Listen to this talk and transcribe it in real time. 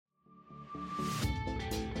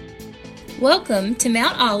Welcome to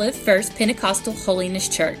Mount Olive First Pentecostal Holiness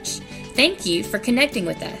Church. Thank you for connecting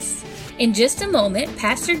with us. In just a moment,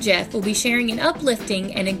 Pastor Jeff will be sharing an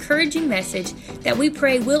uplifting and encouraging message that we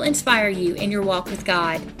pray will inspire you in your walk with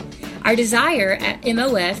God. Our desire at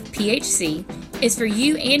MOF PHC is for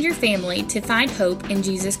you and your family to find hope in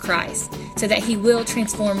Jesus Christ so that He will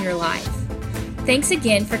transform your life. Thanks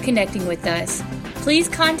again for connecting with us. Please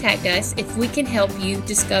contact us if we can help you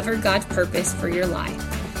discover God's purpose for your life.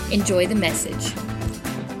 Enjoy the message.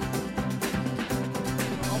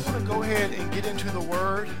 I want to go ahead and get into the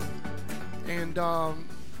Word and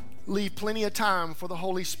leave plenty of time for the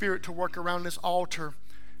Holy Spirit to work around this altar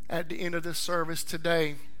at the end of this service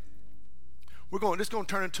today. This is going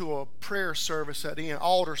to turn into a prayer service at the end,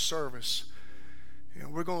 altar service.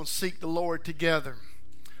 And we're going to seek the Lord together.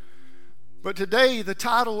 But today, the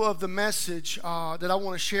title of the message that I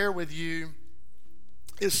want to share with you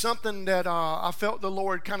is something that I felt the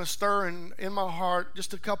Lord kind of stirring in my heart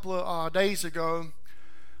just a couple of days ago.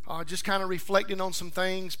 Just kind of reflecting on some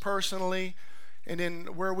things personally, and then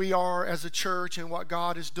where we are as a church and what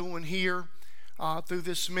God is doing here through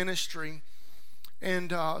this ministry.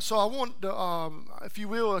 And so I want, if you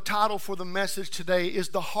will, a title for the message today is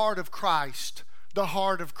The Heart of Christ. The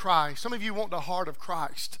Heart of Christ. Some of you want the heart of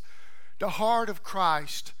Christ. The heart of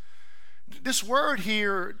Christ. This word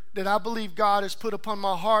here that I believe God has put upon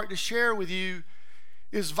my heart to share with you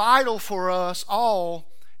is vital for us all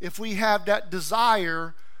if we have that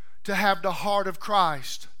desire to have the heart of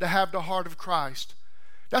Christ. To have the heart of Christ.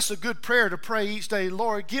 That's a good prayer to pray each day.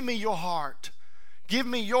 Lord, give me your heart. Give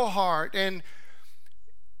me your heart. And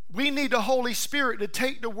we need the Holy Spirit to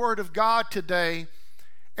take the Word of God today,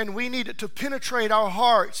 and we need it to penetrate our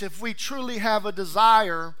hearts if we truly have a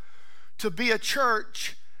desire to be a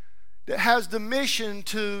church that has the mission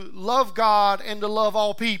to love God and to love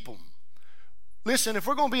all people. Listen, if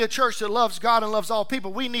we're going to be a church that loves God and loves all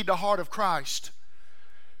people, we need the heart of Christ.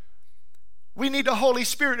 We need the Holy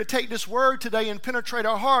Spirit to take this word today and penetrate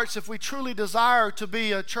our hearts if we truly desire to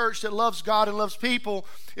be a church that loves God and loves people.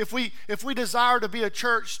 If we desire to be a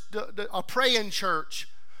church, a praying church,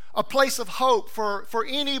 a place of hope for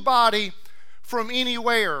anybody from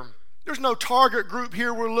anywhere. There's no target group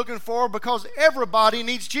here we're looking for because everybody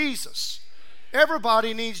needs Jesus.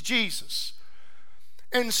 Everybody needs Jesus.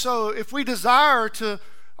 And so if we desire to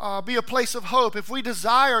be a place of hope, if we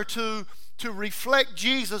desire to reflect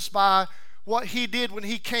Jesus by what He did when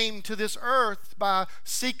He came to this earth, by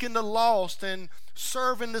seeking the lost and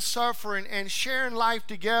serving the suffering and sharing life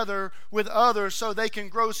together with others so they can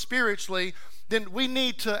grow spiritually, then we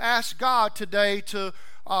need to ask God today to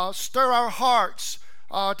stir our hearts,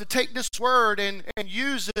 to take this word and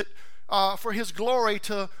use it for His glory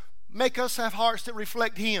to make us have hearts that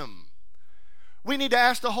reflect Him. We need to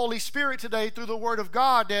ask the Holy Spirit today through the Word of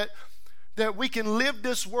God that we can live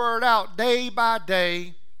this word out day by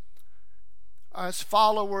day as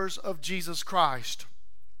followers of Jesus Christ.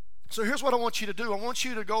 So here's what I want you to do. I want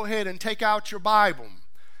you to go ahead and take out your Bible.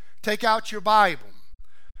 Take out your Bible.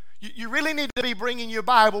 You really need to be bringing your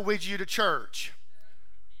Bible with you to church.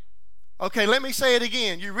 Okay, let me say it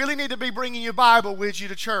again. You really need to be bringing your Bible with you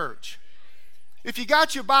to church. If you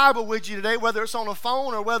got your Bible with you today, whether it's on a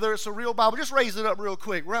phone or whether it's a real Bible, just raise it up real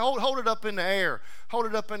quick. Hold it up in the air. Hold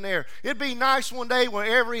it up in the air. It'd be nice one day when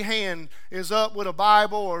every hand is up with a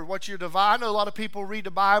Bible or what your device. I know a lot of people read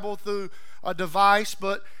the Bible through a device,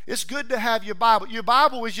 but it's good to have your Bible. Your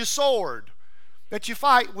Bible is your sword that you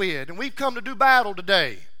fight with, and we've come to do battle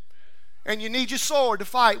today. And you need your sword to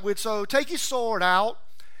fight with, so take your sword out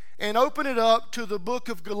and open it up to the book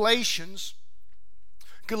of Galatians.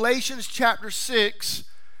 Galatians chapter 6.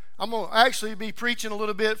 I'm going to actually be preaching a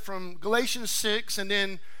little bit from Galatians 6 and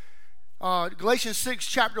then Galatians 6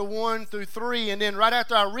 chapter 1 through 3. And then right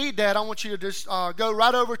after I read that, I want you to just go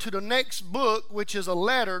right over to the next book, which is a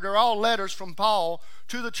letter. They're all letters from Paul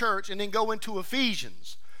to the church, and then go into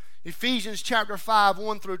Ephesians. Ephesians chapter 5,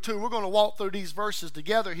 1 through 2. We're going to walk through these verses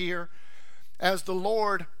together here as the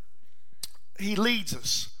Lord, He leads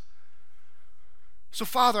us. So,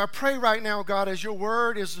 Father, I pray right now, God, as your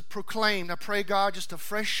word is proclaimed, I pray, God, just a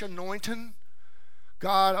fresh anointing,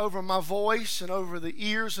 God, over my voice and over the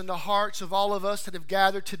ears and the hearts of all of us that have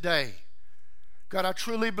gathered today. God, I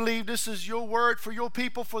truly believe this is your word for your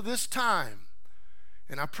people for this time.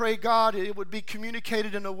 And I pray, God, it would be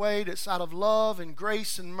communicated in a way that's out of love and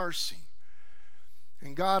grace and mercy.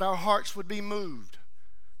 And, God, our hearts would be moved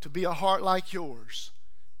to be a heart like yours.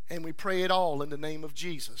 And we pray it all in the name of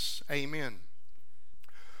Jesus. Amen.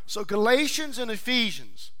 So Galatians and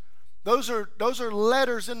Ephesians, those are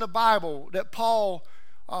letters in the Bible that Paul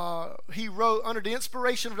he wrote under the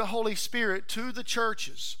inspiration of the Holy Spirit to the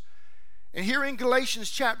churches. And here in Galatians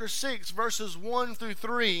chapter 6, verses 1 through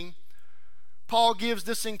 3, Paul gives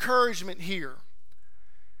this encouragement here.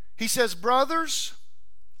 He says, brothers,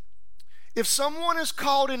 if someone is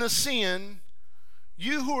caught in a sin,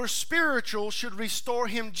 you who are spiritual should restore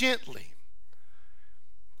him gently.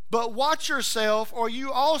 But watch yourself, or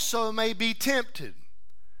you also may be tempted.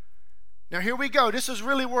 Now here we go. This is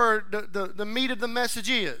really where the meat of the message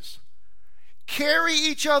is. Carry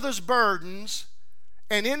each other's burdens,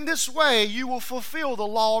 and in this way you will fulfill the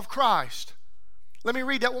law of Christ. Let me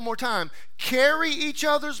read that one more time. Carry each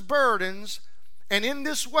other's burdens, and in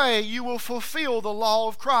this way you will fulfill the law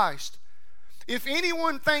of Christ. If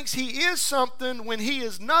anyone thinks he is something when he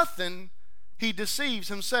is nothing, he deceives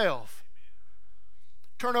himself.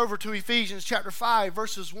 Turn over to Ephesians chapter 5,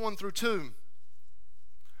 verses 1 through 2.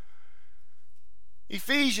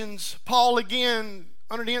 Ephesians, Paul again,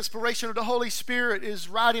 under the inspiration of the Holy Spirit, is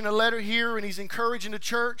writing a letter here, and he's encouraging the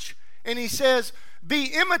church. And he says,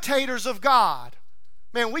 be imitators of God.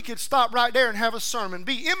 Man, we could stop right there and have a sermon.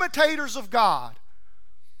 Be imitators of God.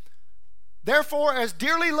 Therefore, as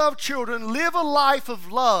dearly loved children, live a life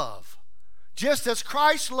of love, just as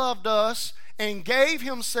Christ loved us and gave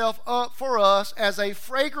himself up for us as a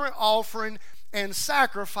fragrant offering and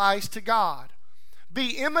sacrifice to God.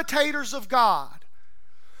 Be imitators of God.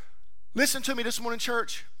 Listen to me this morning,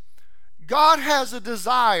 church. God has a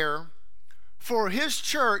desire for his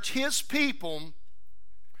church, his people,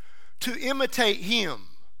 to imitate him.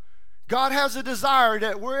 God has a desire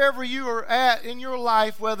that wherever you are at in your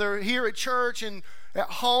life, whether here at church and at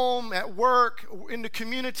home, at work, in the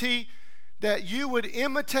community, that you would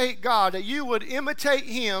imitate God, that you would imitate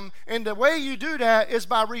him. And the way you do that is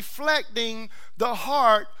by reflecting the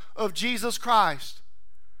heart of Jesus Christ.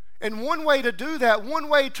 And one way to do that, one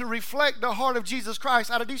way to reflect the heart of Jesus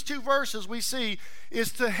Christ out of these two verses we see,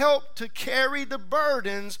 is to help to carry the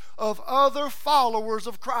burdens of other followers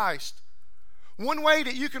of Christ. One way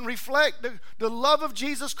that you can reflect the love of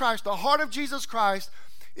Jesus Christ, the heart of Jesus Christ,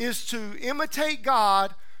 is to imitate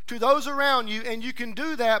God to those around you, and you can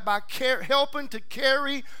do that by helping to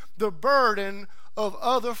carry the burden of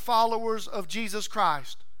other followers of Jesus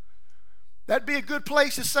Christ. That'd be a good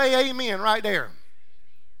place to say amen right there.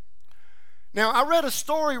 Now, I read a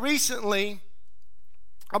story recently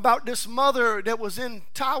about this mother that was in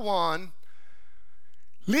Taiwan,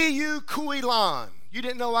 Liu Kui-lan. You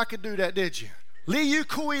didn't know I could do that, did you? Liu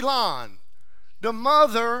Kui-lan, the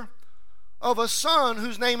mother of a son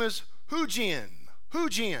whose name is Hu Jin.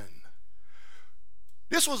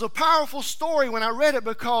 This was a powerful story when I read it,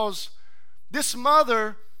 because this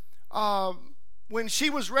mother, when she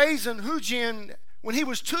was raising Hu Jin, when he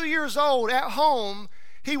was 2 years old at home,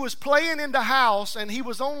 he was playing in the house, and he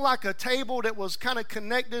was on like a table that was kind of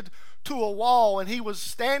connected to a wall, and he was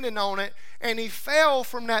standing on it, and he fell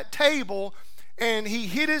from that table, and he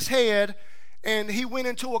hit his head, and he went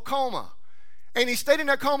into a coma. And he stayed in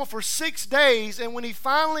that coma for 6 days, and when he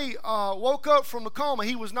finally woke up from the coma,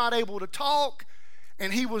 he was not able to talk,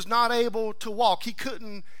 and he was not able to walk. He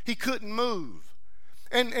couldn't move.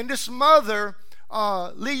 And this mother,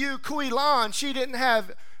 Liu Kui-lan, she didn't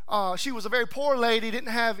have... she was a very poor lady, didn't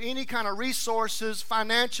have any kind of resources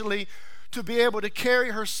financially to be able to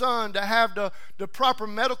carry her son, to have the proper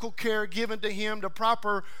medical care given to him, the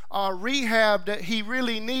proper rehab that he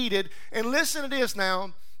really needed. And listen to this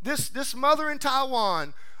now. This mother in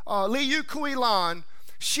Taiwan, Liu Kui-lan,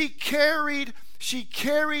 she carried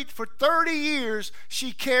for 30 years,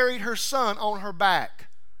 she carried her son on her back.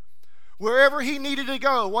 Wherever he needed to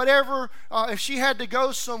go, whatever, if she had to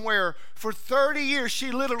go somewhere, for 30 years,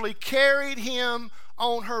 she literally carried him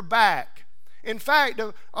on her back. In fact,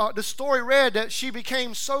 the story read that she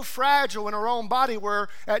became so fragile in her own body where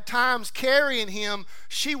at times carrying him,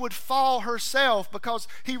 she would fall herself because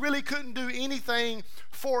he really couldn't do anything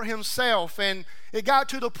for himself. And it got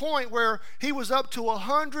to the point where he was up to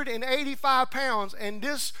 185 pounds, and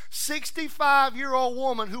this 65-year-old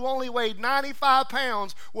woman who only weighed 95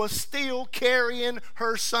 pounds was still carrying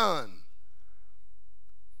her son.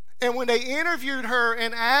 And when they interviewed her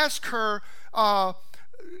and asked her,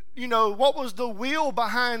 what was the will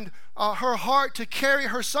behind her heart to carry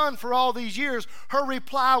her son for all these years, her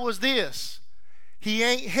reply was this: he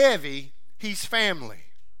ain't heavy, he's family.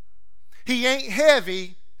 He ain't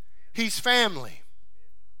heavy, he's family.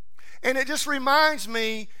 And it just reminds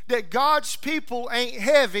me that God's people ain't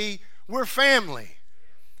heavy, we're family.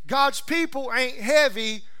 God's people ain't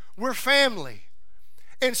heavy, we're family.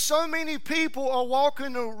 And so many people are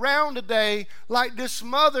walking around today like this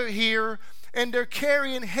mother here, and they're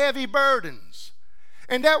carrying heavy burdens.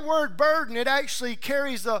 And that word burden, it actually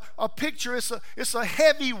carries a picture. It's a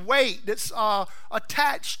heavy weight that's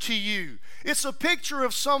attached to you. It's a picture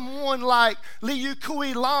of someone like Liu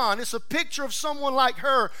Kui Lan. It's a picture of someone like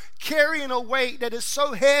her carrying a weight that is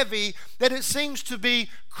so heavy that it seems to be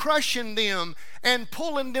crushing them and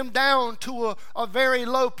pulling them down to a very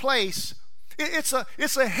low place. It's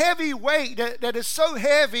a heavy weight that is so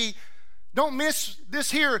heavy. Don't miss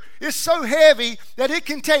this here. It's so heavy that it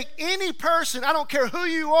can take any person, I don't care who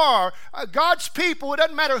you are, God's people, it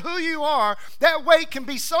doesn't matter who you are, that weight can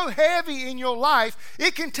be so heavy in your life,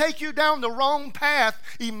 it can take you down the wrong path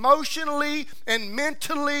emotionally and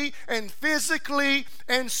mentally and physically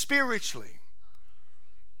and spiritually.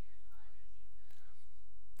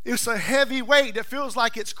 It's a heavy weight that feels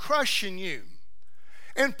like it's crushing you.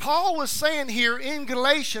 And Paul was saying here in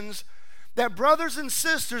Galatians that brothers and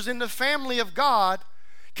sisters in the family of God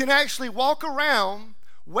can actually walk around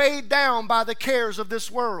weighed down by the cares of this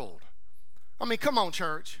world. I mean, come on,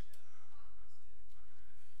 church.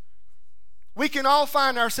 We can all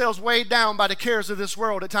find ourselves weighed down by the cares of this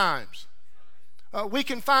world at times. We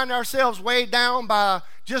can find ourselves weighed down by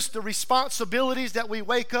just the responsibilities that we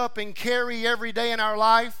wake up and carry every day in our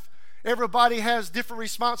life. Everybody has different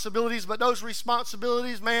responsibilities, but those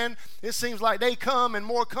responsibilities, man, it seems like they come and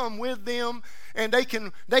more come with them, and they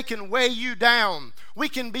can weigh you down. We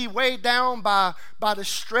can be weighed down by the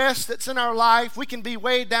stress that's in our life. We can be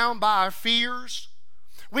weighed down by our fears.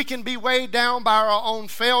 We can be weighed down by our own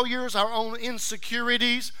failures, our own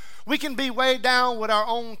insecurities. We can be weighed down with our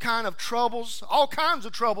own kind of troubles, all kinds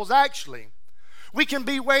of troubles actually. We can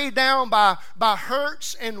be weighed down by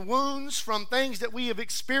hurts and wounds from things that we have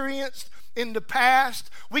experienced in the past.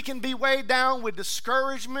 We can be weighed down with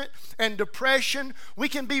discouragement and depression. We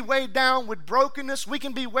can be weighed down with brokenness. We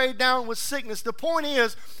can be weighed down with sickness. The point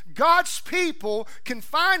is, God's people can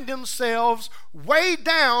find themselves weighed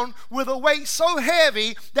down with a weight so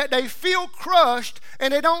heavy that they feel crushed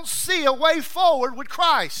and they don't see a way forward with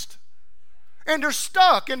Christ. And they're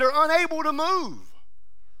stuck and they're unable to move.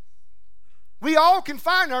 We all can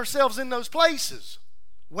find ourselves in those places,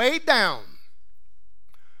 weighed down.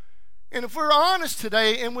 And if we're honest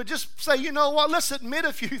today and we just say, you know what, let's admit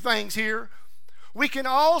a few things here. We can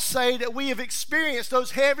all say that we have experienced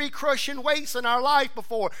those heavy crushing weights in our life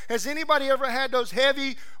before. Has anybody ever had those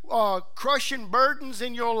heavy crushing burdens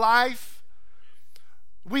in your life?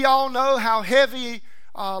 We all know how heavy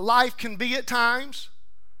life can be at times,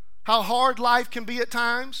 how hard life can be at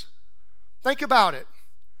times. Think about it.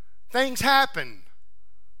 Things happen.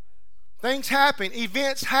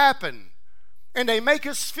 Events happen. And they make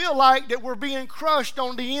us feel like that we're being crushed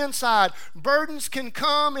on the inside. Burdens can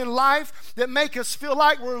come in life that make us feel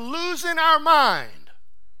like we're losing our mind.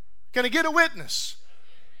 Can I get a witness?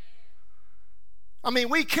 I mean,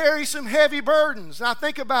 we carry some heavy burdens. And I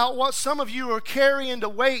think about what some of you are carrying, the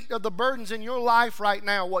weight of the burdens in your life right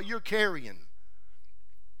now, what you're carrying.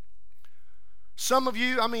 Some of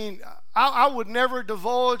you, I mean, I would never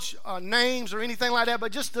divulge names or anything like that,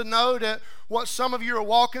 but just to know that what some of you are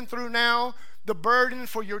walking through now, the burden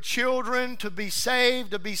for your children to be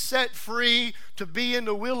saved, to be set free, to be in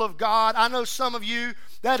the will of God. I know some of you,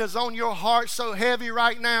 that is on your heart so heavy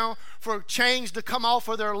right now, for change to come off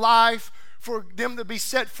of their life, for them to be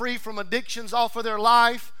set free from addictions off of their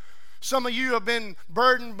life. Some of you have been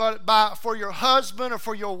burdened for your husband or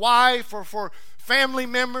for your wife or for family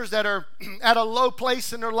members that are at a low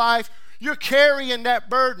place in their life. You're carrying that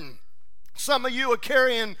burden. Some of you are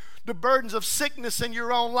carrying the burdens of sickness in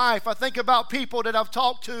your own life. I think about people that I've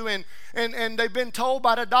talked to and they've been told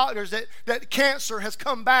by the doctors that cancer has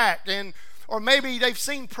come back, or maybe they've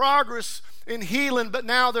seen progress in healing, but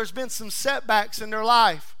now there's been some setbacks in their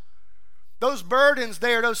life. Those burdens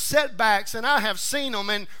there, those setbacks, and I have seen them,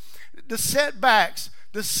 and the setbacks,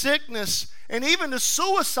 the sickness, and even the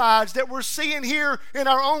suicides that we're seeing here in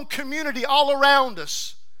our own community all around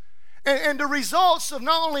us. And the results of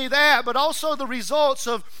not only that, but also the results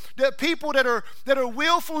of the people that are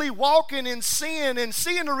willfully walking in sin and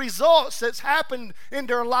seeing the results that's happened in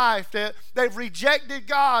their life, that they've rejected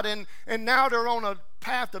God and now they're on a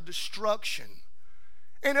path of destruction.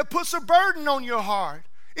 And it puts a burden on your heart.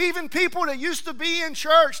 Even people that used to be in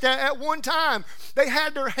church that at one time they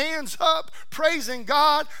had their hands up praising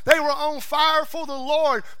God, they were on fire for the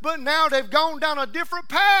Lord, but now they've gone down a different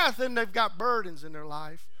path and they've got burdens in their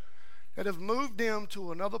life that have moved them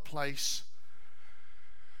to another place.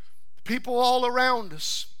 People all around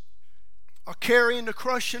us are carrying the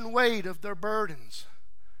crushing weight of their burdens.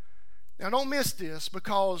 Now don't miss this,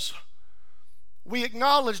 because we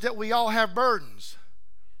acknowledge that we all have burdens.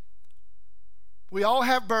 We all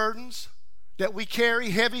have burdens that we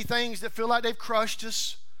carry, heavy things that feel like they've crushed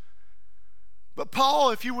us. But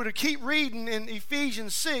Paul, if you were to keep reading in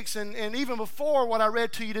Ephesians 6 and even before what I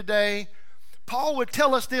read to you today, Paul would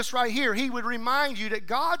tell us this right here. He would remind you that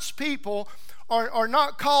God's people are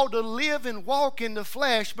not called to live and walk in the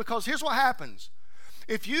flesh, because here's what happens.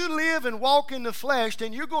 If you live and walk in the flesh,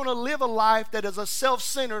 then you're going to live a life that is a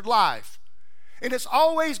self-centered life. And it's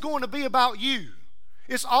always going to be about you.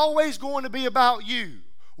 It's always going to be about you.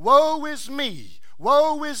 Woe is me.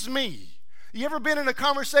 Woe is me. You ever been in a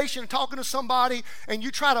conversation talking to somebody and you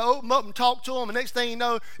try to open up and talk to them, and next thing you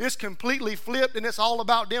know, it's completely flipped and it's all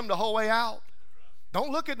about them the whole way out? Don't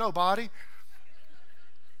look at nobody.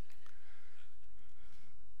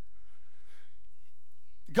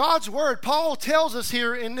 God's word, Paul tells us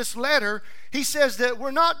here in this letter, he says that we're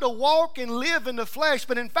not to walk and live in the flesh,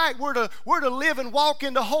 but in fact we're to live and walk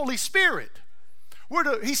in the Holy Spirit.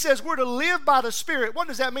 He says we're to live by the Spirit. What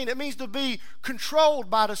does that mean? It means to be controlled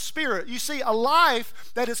by the Spirit. You see, a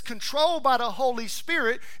life that is controlled by the Holy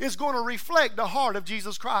Spirit is going to reflect the heart of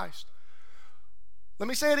Jesus Christ. Let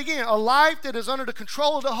me say it again. A life that is under the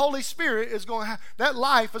control of the Holy Spirit that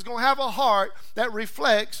life is going to have a heart that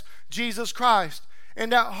reflects Jesus Christ.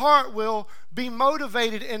 And that heart will be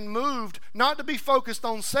motivated and moved not to be focused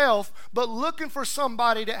on self, but looking for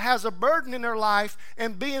somebody that has a burden in their life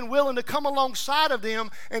and being willing to come alongside of them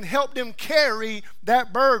and help them carry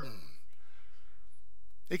that burden.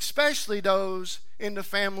 Especially those in the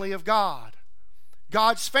family of God.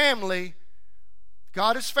 God's family,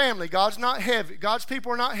 God is family. God's not heavy. God's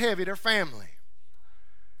people are not heavy, they're family.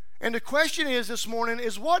 And the question is this morning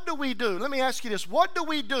is, what do we do? Let me ask you this. What do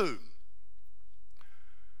we do?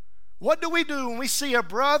 What do we do when we see a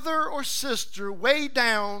brother or sister weighed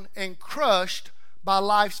down and crushed by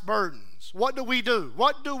life's burdens? What do we do?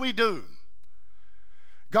 What do we do?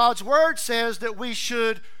 God's word says that we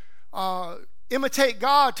should imitate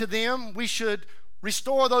God to them. We should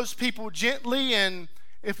restore those people gently, and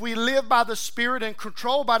if we live by the Spirit and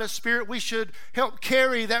controlled by the Spirit, we should help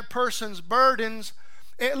carry that person's burdens.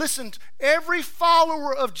 And listen, every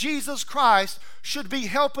follower of Jesus Christ should be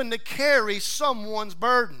helping to carry someone's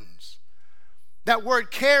burdens. That word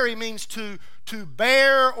carry means to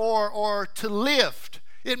bear or to lift.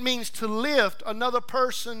 It means to lift another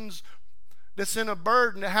person's that's in a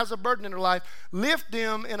burden, that has a burden in their life, lift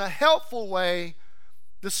them in a helpful way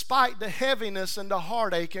despite the heaviness and the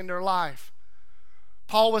heartache in their life.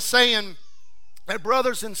 Paul was saying that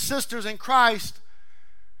brothers and sisters in Christ,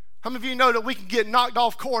 how many of you know that we can get knocked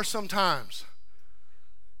off course sometimes?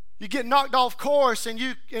 You get knocked off course, and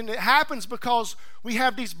it happens because we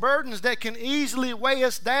have these burdens that can easily weigh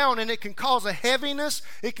us down, and it can cause a heaviness,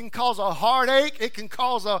 it can cause a heartache, it can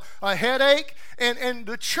cause a headache. And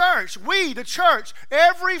the church,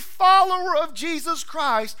 every follower of Jesus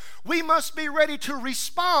Christ, we must be ready to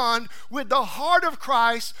respond with the heart of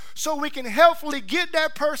Christ so we can helpfully get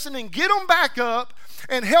that person and get them back up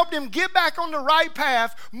and help them get back on the right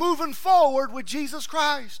path moving forward with Jesus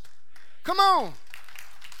Christ. Come on.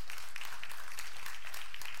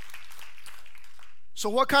 So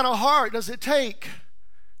what kind of heart does it take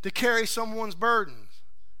to carry someone's burdens?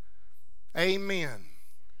 Amen.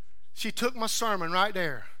 She took my sermon right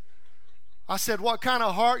there. I said, what kind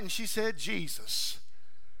of heart? And she said, Jesus.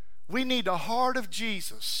 We need the heart of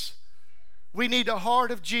Jesus. We need the heart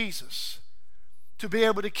of Jesus to be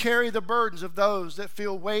able to carry the burdens of those that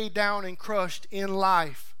feel weighed down and crushed in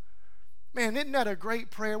life. Man, isn't that a great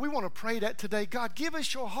prayer? We want to pray that today. God, give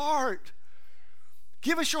us your heart.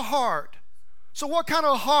 Give us your heart. So what kind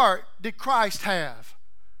of heart did Christ have?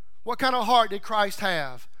 What kind of heart did Christ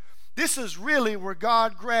have? This is really where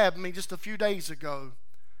God grabbed me just a few days ago,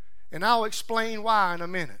 and I'll explain why in a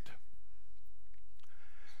minute.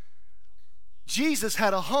 Jesus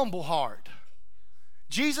had a humble heart.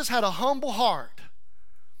 Jesus had a humble heart.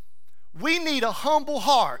 We need a humble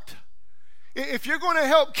heart. If you're going to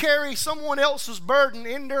help carry someone else's burden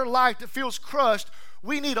in their life that feels crushed,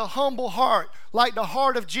 we need a humble heart like the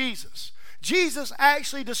heart of Jesus. Jesus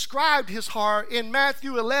actually described his heart in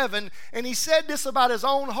Matthew 11, and he said this about his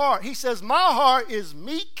own heart. He says, my heart is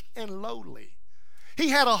meek and lowly. He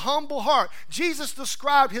had a humble heart. Jesus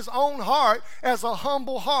described his own heart as a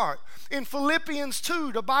humble heart. In Philippians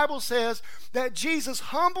 2, the Bible says that Jesus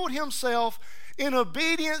humbled himself in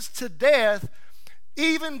obedience to death,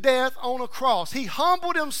 even death on a cross. He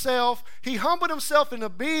humbled himself in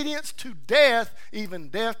obedience to death, even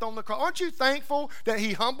death on the cross. Aren't you thankful that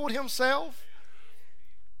he humbled himself?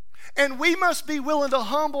 And we must be willing to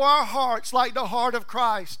humble our hearts like the heart of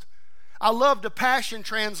Christ. I love the Passion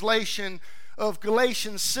Translation of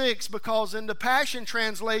Galatians 6, because in the Passion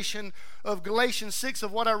Translation of Galatians 6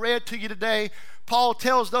 of what I read to you today, Paul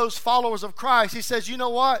tells those followers of Christ, he says, you know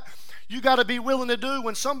what? You got to be willing to do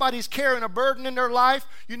when somebody's carrying a burden in their life,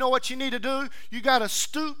 you know what you need to do? You got to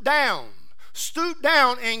stoop down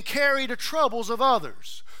and carry the troubles of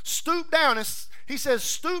others. Stoop down. He says,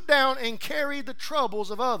 stoop down and carry the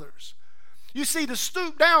troubles of others. You see, to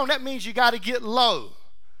stoop down, that means you got to get low.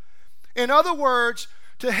 In other words,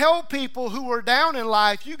 to help people who are down in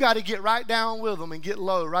life, you got to get right down with them and get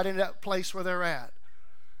low, right in that place where they're at.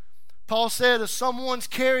 Paul said if someone's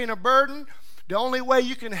carrying a burden, the only way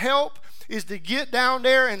you can help is to get down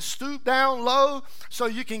there and stoop down low so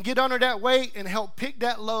you can get under that weight and help pick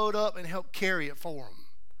that load up and help carry it for them.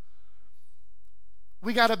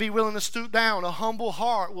 We got to be willing to stoop down. A humble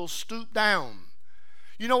heart will stoop down.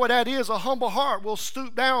 You know what that is? A humble heart will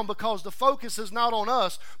stoop down because the focus is not on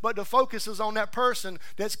us, but the focus is on that person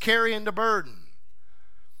that's carrying the burden.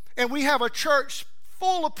 And we have a church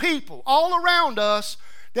full of people all around us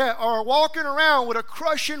that are walking around with a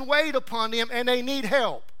crushing weight upon them and they need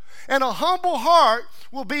help. And a humble heart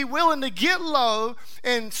will be willing to get low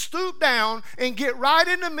and stoop down and get right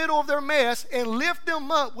in the middle of their mess and lift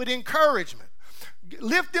them up with encouragement.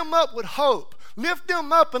 Lift them up with hope. Lift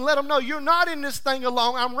them up and let them know you're not in this thing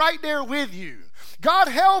alone. I'm right there with you. God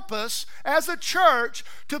help us as a church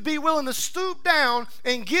to be willing to stoop down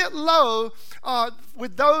and get low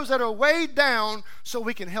with those that are weighed down so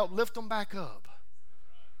we can help lift them back up.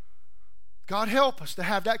 God help us to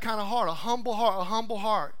have that kind of heart, a humble heart, a humble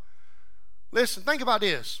heart. Listen, think about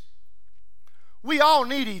this. We all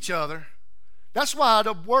need each other. That's why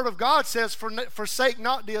the Word of God says, forsake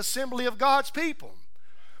not the assembly of God's people.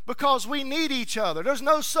 Because we need each other. There's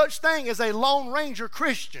no such thing as a Lone Ranger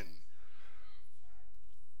Christian.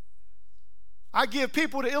 I give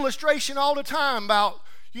people the illustration all the time about,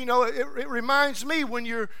 you know, it reminds me when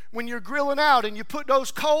you're grilling out and you put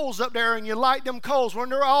those coals up there and you light them coals. When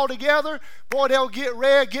they're all together, boy, they'll get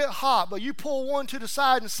red, get hot. But you pull one to the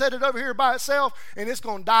side and set it over here by itself and it's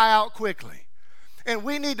going to die out quickly. And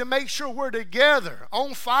we need to make sure we're together,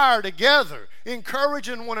 on fire together,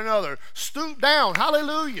 encouraging one another. Stoop down.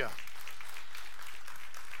 Hallelujah.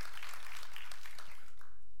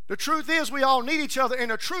 The truth is we all need each other,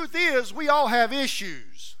 and the truth is we all have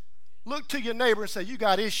issues. Look to your neighbor and say, you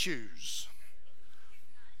got issues.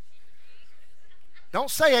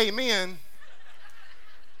 Don't say amen.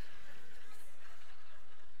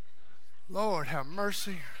 Lord, have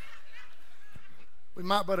mercy. We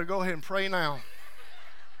might better go ahead and pray now.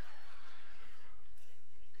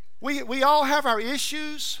 We all have our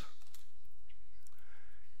issues.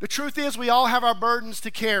 The truth is we all have our burdens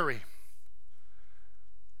to carry.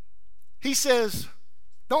 He says,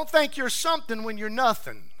 don't think you're something when you're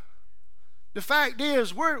nothing. The fact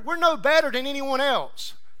is we're no better than anyone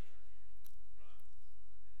else.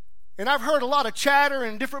 And I've heard a lot of chatter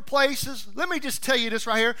in different places. Let me just tell you this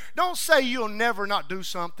right here. Don't say you'll never not do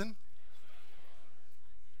something.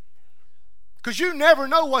 Because you never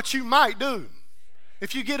know what you might do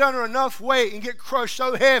if you get under enough weight and get crushed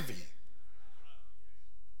so heavy.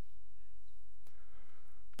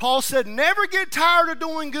 Paul said, never get tired of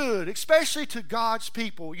doing good, especially to God's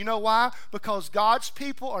people. You know why? Because God's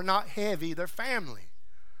people are not heavy, they're family.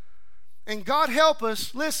 And God help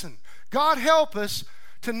us, listen, God help us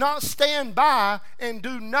to not stand by and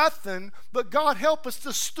do nothing, but God help us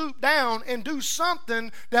to stoop down and do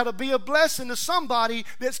something that'll be a blessing to somebody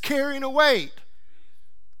that's carrying a weight.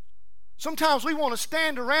 Sometimes we want to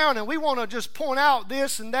stand around and we want to just point out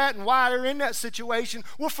this and that and why they're in that situation.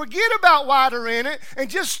 Well, forget about why they're in it and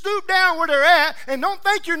just stoop down where they're at and don't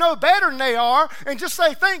think you're no better than they are and just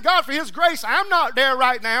say, thank God for His grace. I'm not there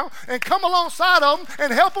right now, and come alongside of them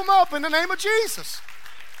and help them up in the name of Jesus.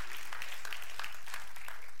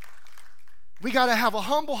 We got to have a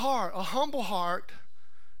humble heart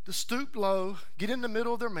to stoop low, get in the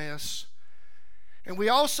middle of their mess. And we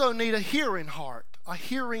also need a hearing heart.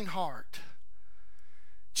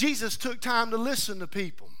 Jesus took time to listen to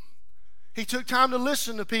people. He took time to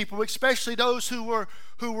listen to people, especially those who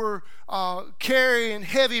were carrying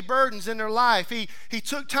heavy burdens in their life. He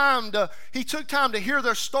took time to hear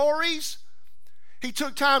their stories. He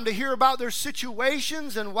took time to hear about their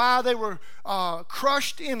situations and why they were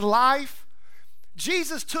crushed in life.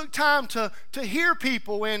 Jesus took time to hear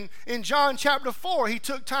people. In John chapter 4, He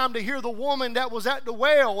took time to hear the woman that was at the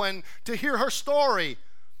well and to hear her story.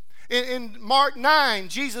 In Mark 9,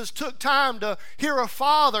 Jesus took time to hear a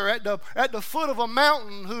father at the foot of a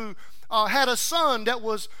mountain who had a son that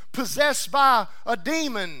was possessed by a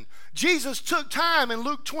demon. Jesus took time in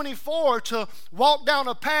Luke 24 to walk down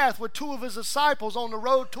a path with two of his disciples on the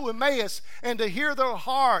road to Emmaus and to hear their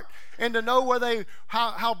heart and to know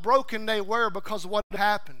how broken they were because of what had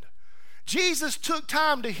happened. Jesus took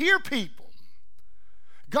time to hear people.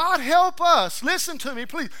 God help us. Listen to me,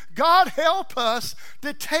 please. God help us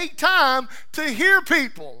to take time to hear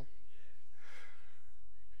people.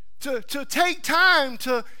 To take time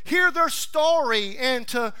to hear their story and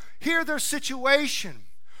to hear their situation.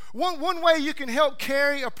 One way you can help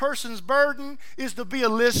carry a person's burden is to be a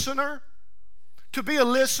listener. To be a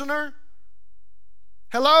listener.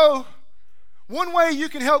 Hello? One way you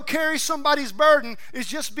can help carry somebody's burden is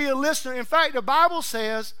just be a listener. In fact, the Bible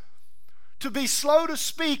says to be slow to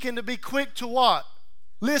speak and to be quick to what?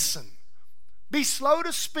 Listen. Be slow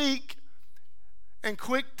to speak and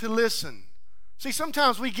quick to listen. See,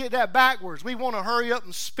 sometimes we get that backwards. We want to hurry up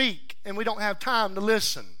and speak, and we don't have time to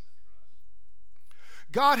listen.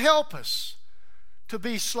 God help us to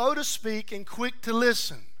be slow to speak and quick to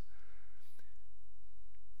listen.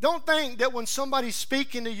 Don't think that when somebody's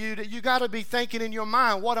speaking to you that you got to be thinking in your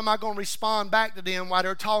mind, what am I going to respond back to them while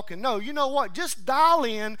they're talking? No, you know what? Just dial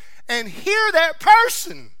in and hear that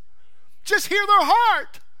person. Just hear their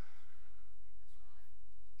heart.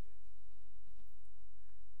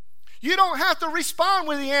 You don't have to respond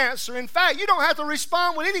with the answer. In fact, you don't have to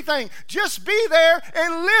respond with anything. Just be there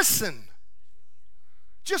and listen.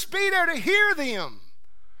 Just be there to hear them.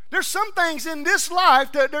 There's some things in this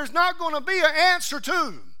life that there's not going to be an answer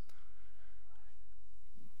to.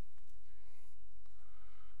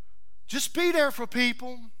 Just be there for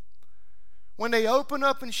people when they open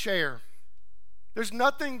up and share. There's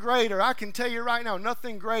nothing greater, I can tell you right now,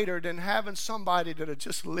 nothing greater than having somebody that'll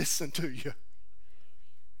just listen to you.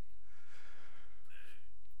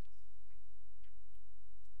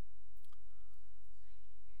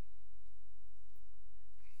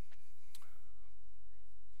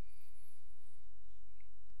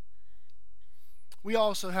 We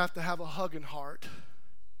also have to have a hugging heart.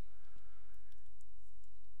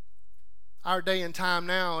 Our day and time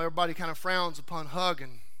now, everybody kind of frowns upon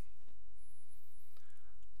hugging.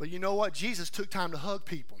 But you know what? Jesus took time to hug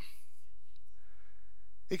people.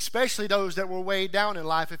 Especially those that were way down in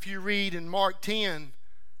life. If you read in Mark 10,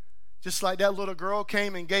 just like that little girl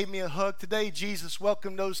came and gave me a hug today, Jesus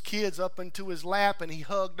welcomed those kids up into his lap and he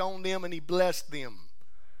hugged on them and he blessed them.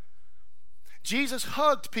 Jesus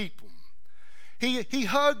hugged people. He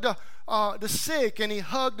hugged the sick and he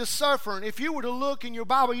hugged the suffering. If you were to look in your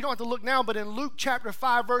Bible, you don't have to look now, but in Luke chapter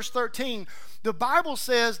 5 verse 13, the Bible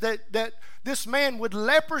says that this man with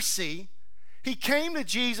leprosy, he came to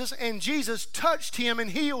Jesus and Jesus touched him and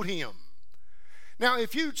healed him. Now,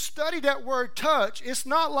 if you study that word touch, it's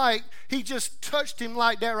not like he just touched him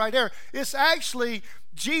like that right there. It's actually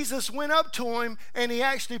Jesus went up to him and he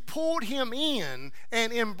actually pulled him in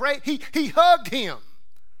and embraced. He hugged him.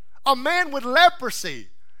 A man with leprosy.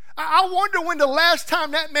 I wonder when the last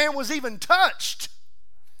time that man was even touched,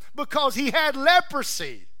 because he had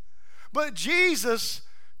leprosy. But Jesus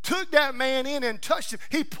took that man in and touched him.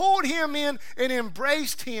 He pulled him in and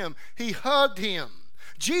embraced him. He hugged him.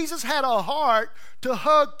 Jesus had a heart to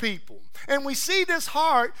hug people. And we see this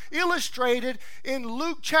heart illustrated in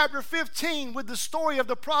Luke chapter 15 with the story of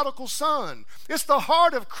the prodigal son. It's the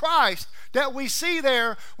heart of Christ that we see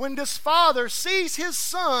there when this father sees his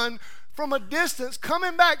son from a distance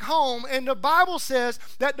coming back home, and the Bible says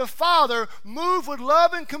that the father, moved with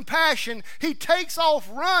love and compassion, he takes off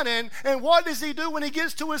running, and what does he do when he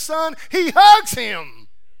gets to his son? He hugs him.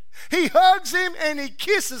 He hugs him and he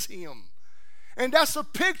kisses him. And that's a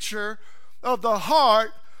picture of the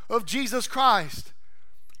heart of Jesus Christ.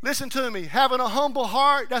 Listen to me. Having a humble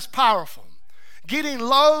heart, that's powerful. Getting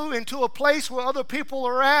low into a place where other people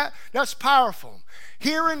are at, that's powerful.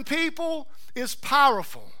 Hearing people is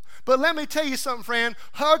powerful. But let me tell you something, friend.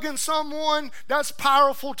 Hugging someone, that's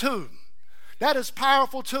powerful too. That is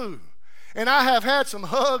powerful too. And I have had some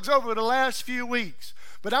hugs over the last few weeks.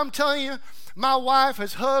 But I'm telling you, my wife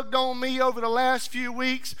has hugged on me over the last few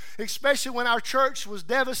weeks, especially when our church was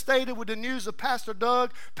devastated with the news of Pastor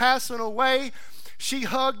Doug passing away. She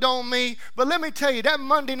hugged on me. But let me tell you, that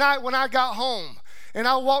Monday night when I got home and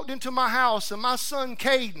I walked into my house and my son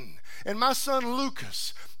Caden and my son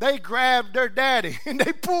Lucas, they grabbed their daddy and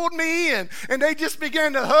they pulled me in and they just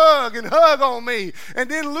began to hug on me. And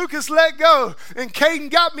then Lucas let go and Caden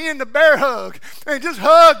got me in the bear hug and just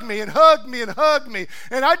hugged me and hugged me and hugged me.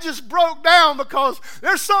 And I just broke down because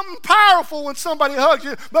there's something powerful when somebody hugs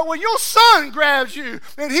you. But when your son grabs you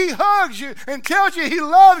and he hugs you and tells you he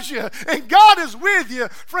loves you and God is with you,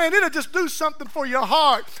 friend, it'll just do something for your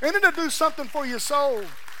heart and it'll do something for your soul.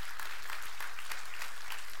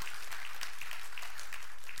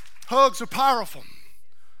 Hugs are powerful.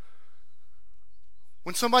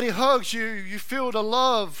 When somebody hugs you, you feel the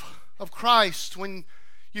love of Christ. When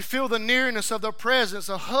you feel the nearness of their presence,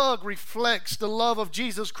 a hug reflects the love of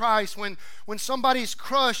Jesus Christ. When somebody's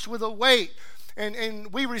crushed with a weight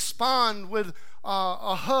and we respond with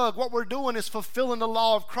a hug, what we're doing is fulfilling the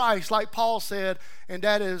law of Christ, like Paul said, and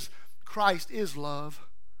that is Christ is love.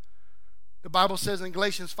 The Bible says in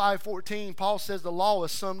Galatians 5:14, Paul says the law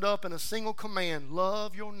is summed up in a single command: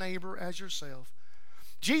 love your neighbor as yourself.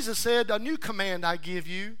 Jesus said, a new command I give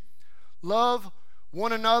you, love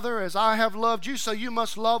one another as I have loved you, so you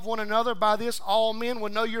must love one another. By this all men will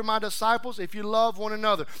know you're my disciples, if you love one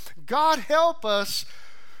another. God help us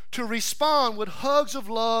to respond with hugs of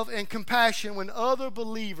love and compassion when other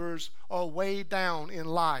believers are weighed down in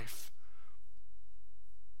life.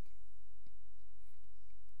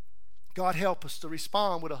 God help us to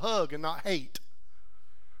respond with a hug and not hate.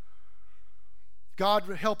 God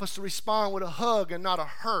help us to respond with a hug and not a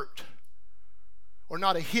hurt or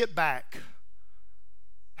not a hit back.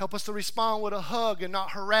 Help us to respond with a hug and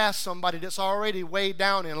not harass somebody that's already weighed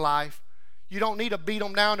down in life. You don't need to beat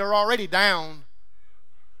them down. They're already down.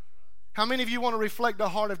 How many of you want to reflect the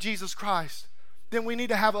heart of Jesus Christ? Then we need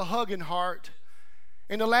to have a hugging heart.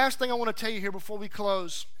 And the last thing I want to tell you here before we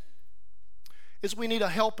close is we need a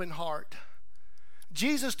helping heart.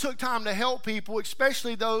 Jesus took time to help people,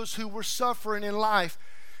 especially those who were suffering in life.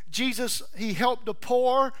 Jesus, he helped the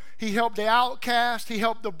poor, he helped the outcast, he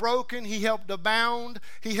helped the broken, he helped the bound,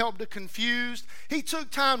 he helped the confused. He took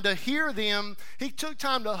time to hear them, he took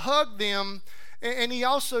time to hug them, and he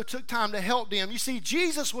also took time to help them. You see,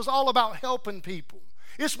 Jesus was all about helping people.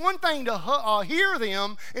 It's one thing to hear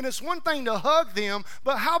them, and it's one thing to hug them,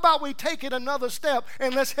 but how about we take it another step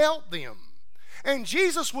and let's help them? And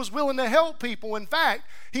Jesus was willing to help people. In fact,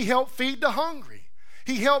 he helped feed the hungry.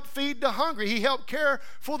 He helped feed the hungry. He helped care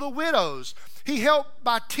for the widows. He helped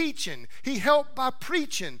by teaching. He helped by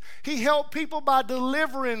preaching. He helped people by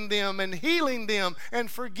delivering them and healing them and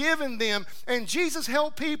forgiving them. And Jesus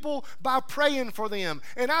helped people by praying for them.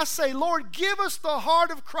 And I say, Lord, give us the heart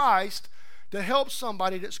of Christ to help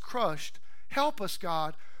somebody that's crushed. Help us,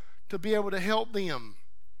 God, to be able to help them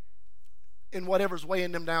in whatever's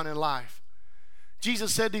weighing them down in life.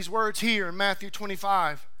 Jesus said these words here in Matthew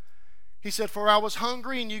 25. He said, for I was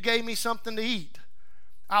hungry and you gave me something to eat.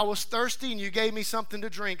 I was thirsty and you gave me something to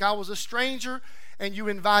drink. I was a stranger and you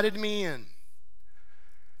invited me in.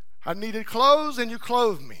 I needed clothes and you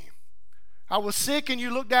clothed me. I was sick and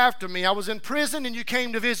you looked after me. I was in prison and you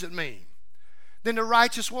came to visit me. Then the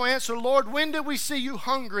righteous will answer, Lord, when did we see you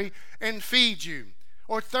hungry and feed you,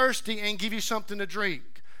 or thirsty and give you something to drink?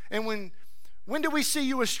 And when did we see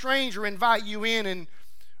you a stranger, invite you in,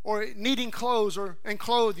 or needing clothes and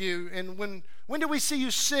clothe you? And when did we see you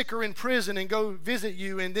sick or in prison and go visit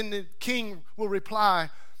you? And then the king will reply,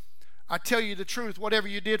 I tell you the truth, whatever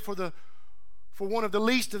you did for one of the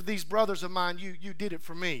least of these brothers of mine, you did it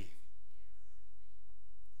for me.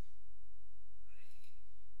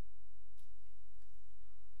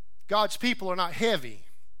 God's people are not heavy.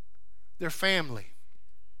 They're family.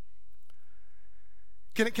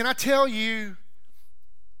 Can I tell you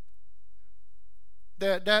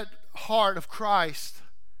that heart of Christ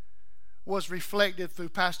was reflected through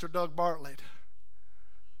Pastor Doug Bartlett?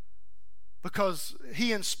 Because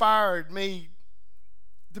he inspired me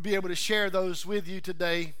to be able to share those with you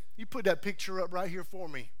today. You put that picture up right here for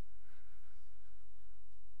me.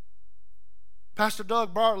 Pastor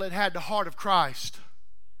Doug Bartlett had the heart of Christ.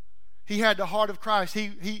 He had the heart of Christ.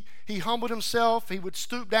 He humbled himself. He would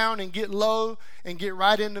stoop down and get low and get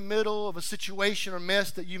right in the middle of a situation or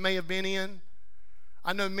mess that you may have been in.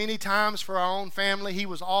 I know many times for our own family, he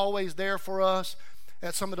was always there for us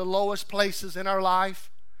at some of the lowest places in our life.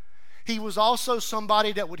 He was also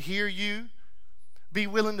somebody that would hear you, be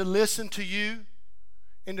willing to listen to you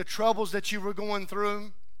in the troubles that you were going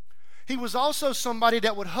through. He was also somebody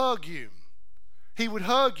that would hug you. He would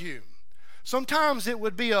hug you. Sometimes it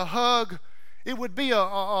would be a hug. It would be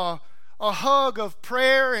a hug of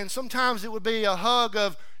prayer, and sometimes it would be a hug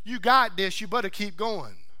of, you got this, you better keep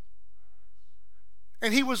going.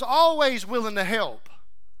 And he was always willing to help.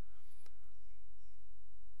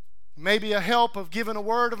 Maybe a help of giving a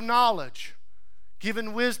word of knowledge,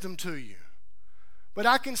 giving wisdom to you. But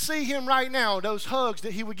I can see him right now, those hugs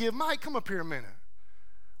that he would give. Mike, come up here a minute.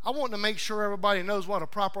 I want to make sure everybody knows what a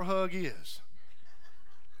proper hug is.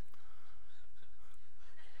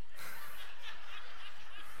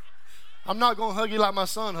 I'm not going to hug you like my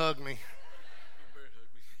son hugged me.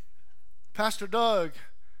 Pastor Doug,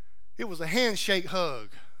 it was a handshake hug.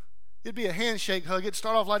 It'd be a handshake hug. It'd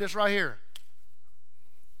start off like this right here.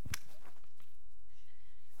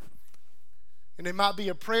 And there might be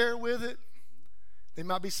a prayer with it. There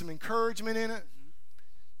might be some encouragement in it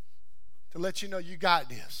to let you know you got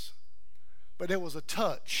this. But there was a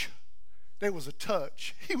touch. There was a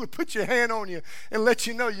touch. He would put your hand on you and let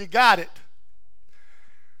you know you got it.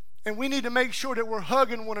 And we need to make sure that we're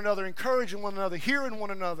hugging one another, encouraging one another, hearing one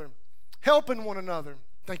another, helping one another.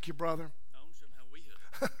 Thank you, brother.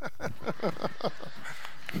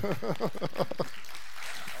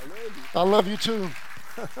 I love you too.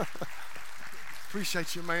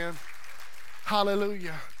 Appreciate you, man.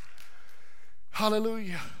 Hallelujah.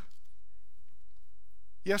 Hallelujah.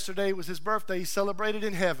 Yesterday was his birthday. He celebrated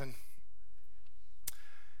in heaven.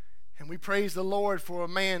 And we praise the Lord for a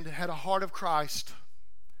man that had a heart of Christ.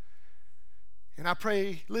 And I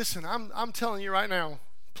pray, listen, I'm telling you right now,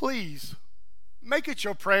 please make it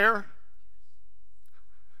your prayer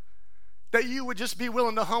that you would just be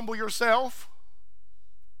willing to humble yourself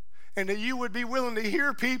and that you would be willing to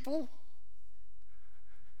hear people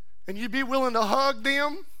and you'd be willing to hug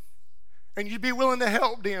them and you'd be willing to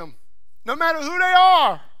help them no matter who they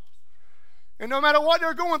are and no matter what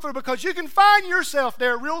they're going through, because you can find yourself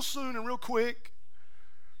there real soon and real quick.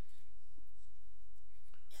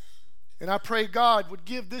 And I pray God would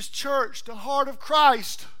give this church the heart of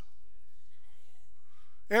Christ.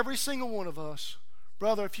 Every single one of us.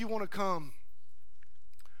 Brother, if you want to come.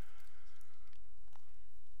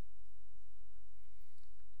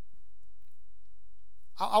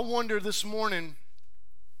 I wonder this morning,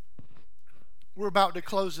 we're about to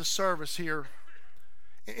close the service here.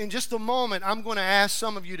 In just a moment, I'm going to ask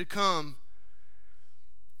some of you to come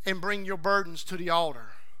and bring your burdens to the altar.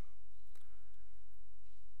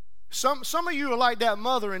 Some of you are like that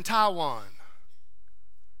mother in Taiwan.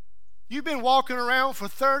 You've been walking around for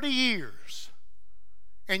 30 years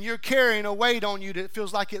and you're carrying a weight on you that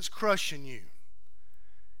feels like it's crushing you.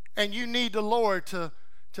 And you need the Lord to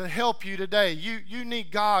help you today. You need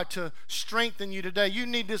God to strengthen you today. You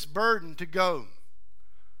need this burden to go.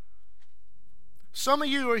 Some of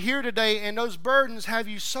you are here today and those burdens have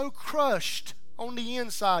you so crushed on the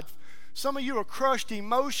inside. Some of you are crushed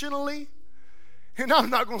emotionally. And I'm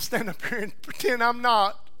not going to stand up here and pretend I'm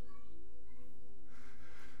not.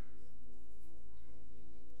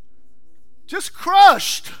 Just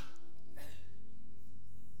crushed.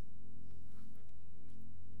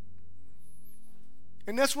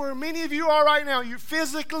 And that's where many of you are right now. You're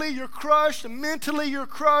physically, you're crushed. Mentally, you're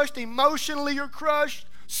crushed. Emotionally, you're crushed.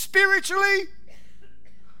 Spiritually,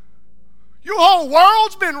 your whole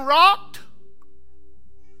world's been rocked.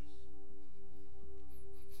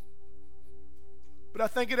 But I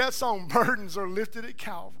think of that song, burdens are lifted at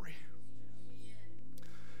Calvary.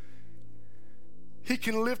 He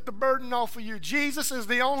can lift the burden off of you. Jesus is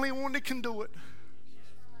the only one that can do it.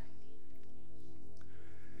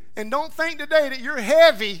 And don't think today that you're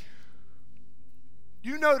heavy.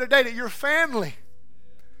 You know today that you're family.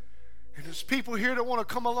 And there's people here that want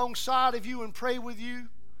to come alongside of you and pray with you.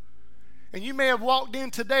 And you may have walked in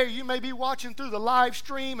today, or you may be watching through the live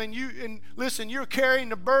stream, and listen, you're carrying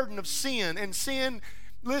the burden of sin. And sin,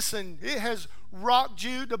 listen, it has rocked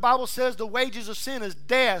you. The Bible says the wages of sin is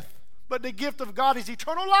death, but the gift of God is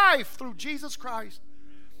eternal life through Jesus Christ.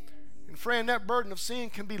 And friend, that burden of sin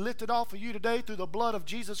can be lifted off of you today through the blood of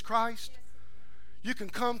Jesus Christ. You can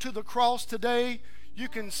come to the cross today. You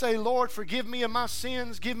can say, Lord, forgive me of my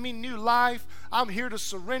sins. Give me new life. I'm here to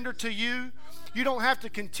surrender to you. You don't have to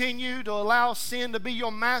continue to allow sin to be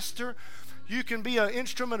your master. You can be an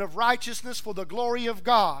instrument of righteousness for the glory of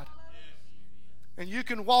God. And you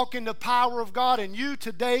can walk in the power of God, and you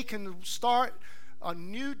today can start a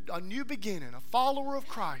new beginning, a follower of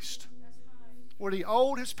Christ, where the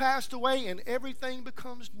old has passed away and everything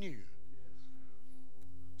becomes new.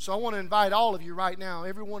 So I want to invite all of you right now,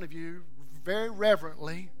 every one of you, very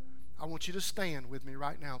reverently, I want you to stand with me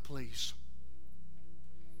right now, please.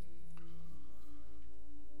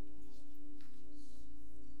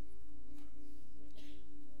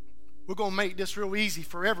 We're going to make this real easy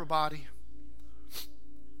for everybody.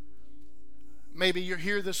 Maybe you're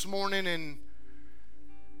here this morning and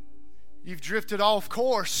you've drifted off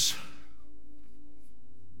course.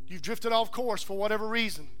 You've drifted off course for whatever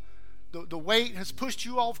reason. The weight has pushed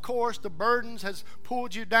you off course. The burdens has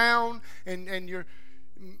pulled you down, and you're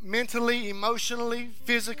mentally, emotionally,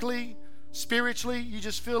 physically, spiritually, you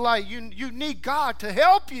just feel like you need God to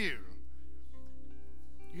help you.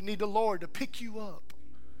 You need the Lord to pick you up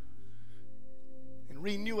and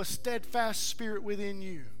renew a steadfast spirit within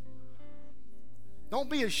you. Don't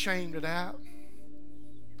be ashamed of that.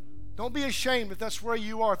 Don't be ashamed if that's where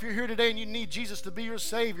you are. If you're here today and you need Jesus to be your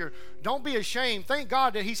Savior, don't be ashamed. Thank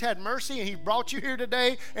God that He's had mercy and He brought you here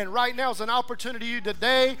today. And right now is an opportunity.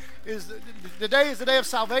 Today is the day of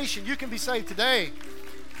salvation. You can be saved today.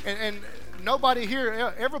 And nobody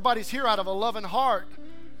here, everybody's here out of a loving heart.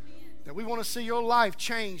 That we want to see your life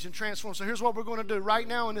changed and transformed. So here's what we're going to do right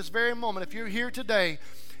now in this very moment. If you're here today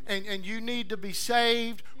and you need to be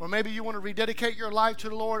saved, or maybe you want to rededicate your life to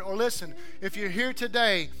the Lord, or listen, if you're here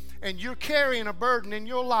today and you're carrying a burden in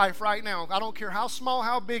your life right now, I don't care how small,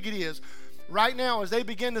 how big it is, right now as they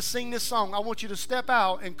begin to sing this song, I want you to step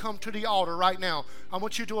out and come to the altar right now. I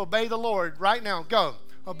want you to obey the Lord right now. Go.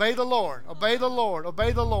 Obey the Lord. Obey the Lord.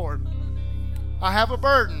 Obey the Lord. I have a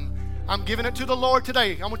burden. I'm giving it to the Lord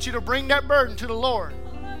today. I want you to bring that burden to the Lord.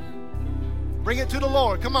 Bring it to the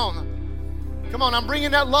Lord. Come on. Come on, I'm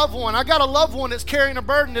bringing that loved one. I got a loved one that's carrying a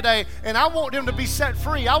burden today, and I want them to be set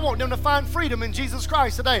free. I want them to find freedom in Jesus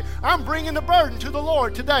Christ today. I'm bringing the burden to the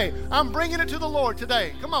Lord today. I'm bringing it to the Lord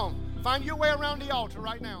today. Come on, find your way around the altar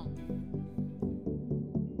right now.